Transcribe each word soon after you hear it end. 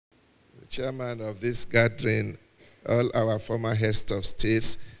chairman of this gathering, all our former heads of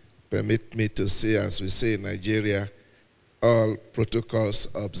states, permit me to say, as we say in Nigeria, all protocols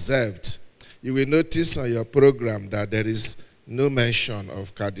observed. You will notice on your program that there is no mention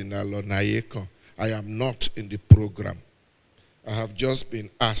of Cardinal Onaiyekan. I am not in the program. I have just been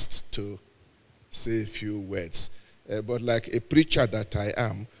asked to say a few words. But like a preacher that I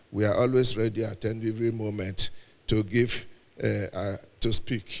am, we are always ready at every moment to give, to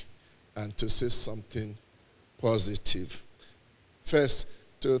speak and to say something positive. First,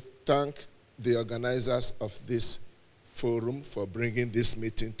 to thank the organizers of this forum for bringing this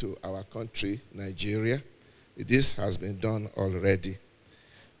meeting to our country, Nigeria. This has been done already.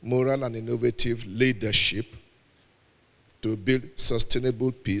 Moral and innovative leadership to build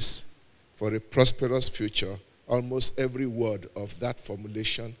sustainable peace for a prosperous future. Almost every word of that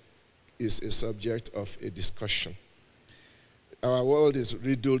formulation is a subject of a discussion. Our world is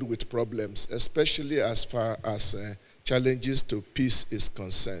riddled with problems, especially as far as challenges to peace is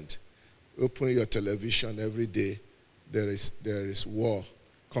concerned. Open your television every day, there is war,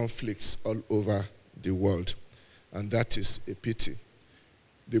 conflicts all over the world, and that is a pity.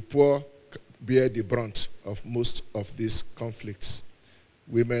 The poor bear the brunt of most of these conflicts.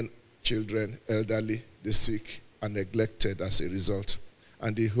 Women, children, elderly, the sick are neglected as a result,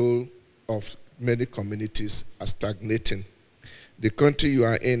 and the whole of many communities are stagnating. The country you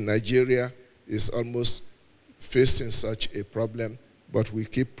are in, Nigeria, is almost facing such a problem, but we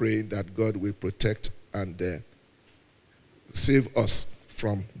keep praying that God will protect and save us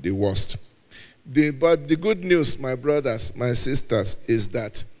from the worst. But the good news, my brothers, my sisters, is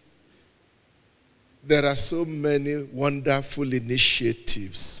that there are so many wonderful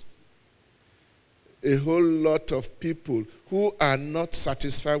initiatives. A whole lot of people who are not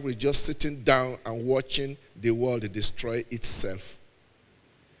satisfied with just sitting down and watching the world destroy itself.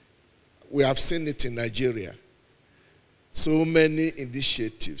 We have seen it in Nigeria. So many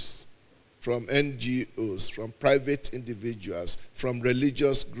initiatives from NGOs, from private individuals, from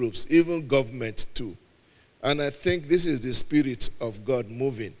religious groups, even government too. And I think this is the spirit of God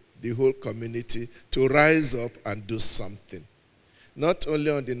moving the whole community to rise up and do something. Not only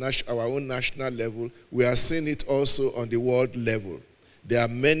on our own national level, we are seeing it also on the world level. There are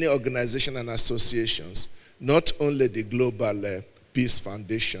many organizations and associations, not only the Global Peace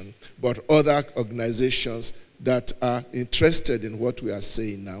Foundation, but other organizations that are interested in what we are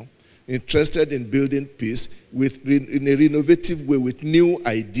saying now, interested in building peace in a renovative way with new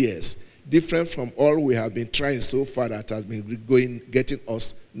ideas, different from all we have been trying so far that has been getting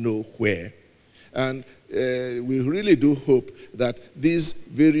us nowhere. And we really do hope that these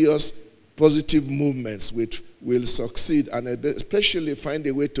various positive movements which will succeed and especially find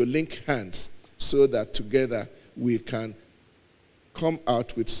a way to link hands so that together we can come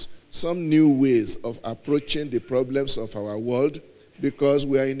out with some new ways of approaching the problems of our world, because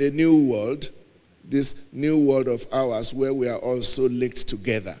we are in a new world, this new world of ours where we are also linked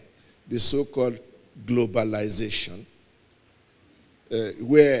together, the so-called globalization,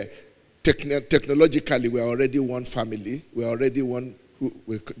 where technologically we are already one family, we are already one,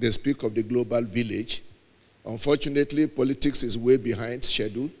 they speak of the global village. Unfortunately, politics is way behind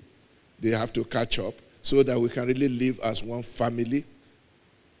schedule. They have to catch up so that we can really live as one family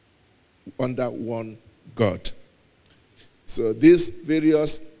under one God. So these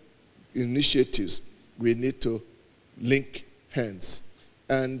various initiatives, we need to link hands.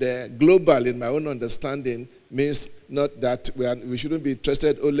 And global, in my own understanding, means not that we shouldn't be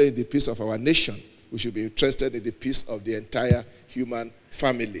interested only in the peace of our nation. We should be interested in the peace of the entire human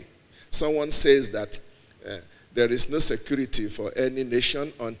family. Someone says that there is no security for any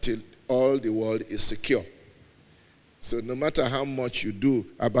nation until all the world is secure. So no matter how much you do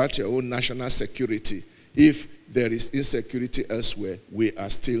about your own national security, if there is insecurity elsewhere, we are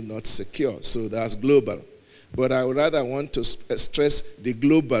still not secure. So that's global. But I would rather want to stress the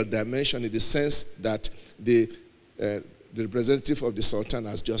global dimension in the sense that the representative of the Sultan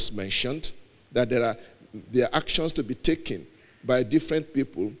has just mentioned, that there are actions to be taken by different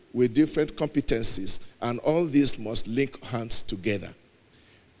people with different competencies, and all these must link hands together,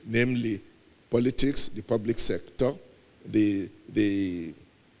 namely politics, the public sector, the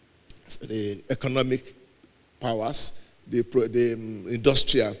economic powers, the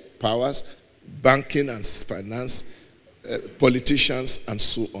industrial powers, banking and finance, politicians, and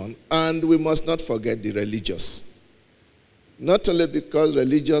so on. And we must not forget the religious. Not only because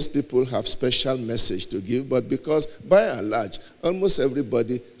religious people have special message to give, but because, by and large, almost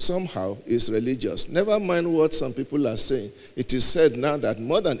everybody somehow is religious. Never mind what some people are saying. It is said now that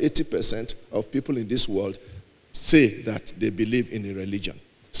more than 80% of people in this world say that they believe in a religion.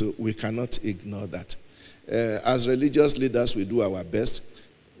 So So we cannot ignore that. As religious leaders, we do our best.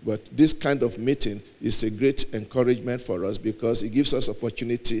 But this kind of meeting is a great encouragement for us because it gives us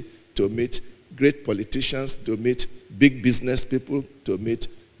opportunity to meet great politicians, to meet big business people, to meet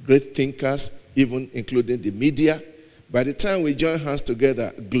great thinkers, even including the media. By the time we join hands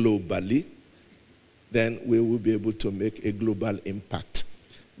together globally, then we will be able to make a global impact.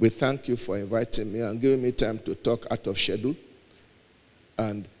 We thank you for inviting me and giving me time to talk out of schedule.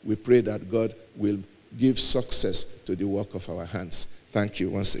 And we pray that God will give success to the work of our hands. Thank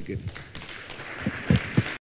you once again.